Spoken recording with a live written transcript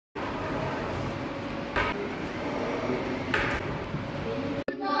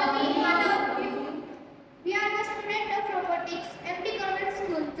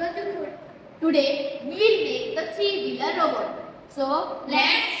Today we will make the three-wheeler robot. So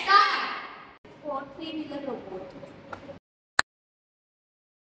let's start. For three-wheeler robot.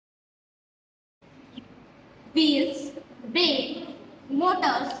 Wheels, brake,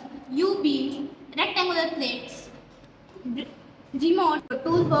 motors, U-beam, rectangular plates, remote,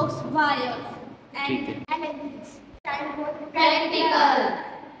 toolbox, wires, and elements. Time for practical.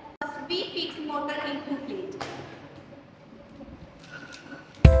 First, we fix motor into plate.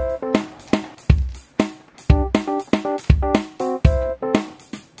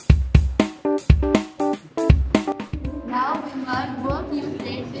 Now we must both use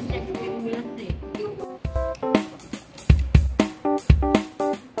plates with rectangular plate.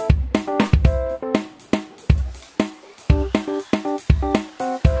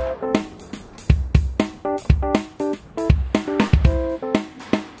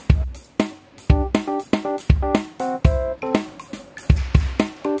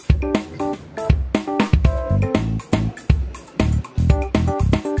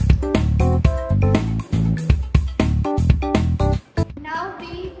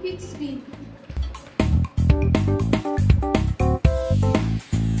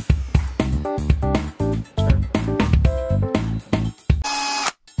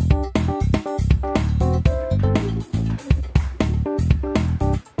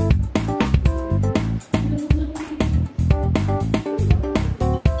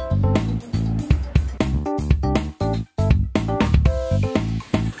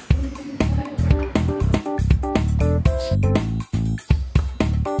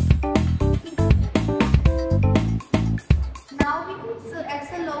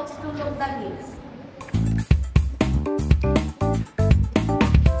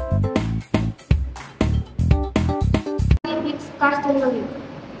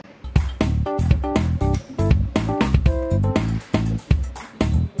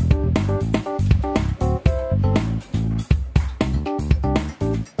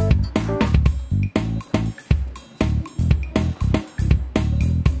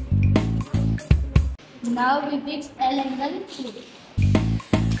 Now we fix L angle 2.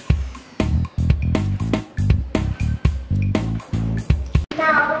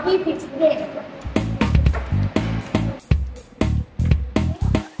 Now we fix brake.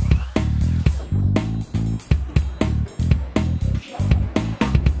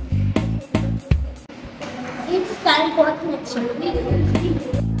 It's time for connection.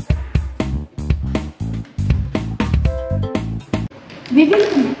 We will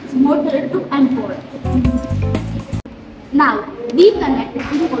connect motor to import. Now we connect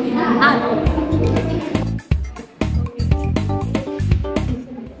input to output.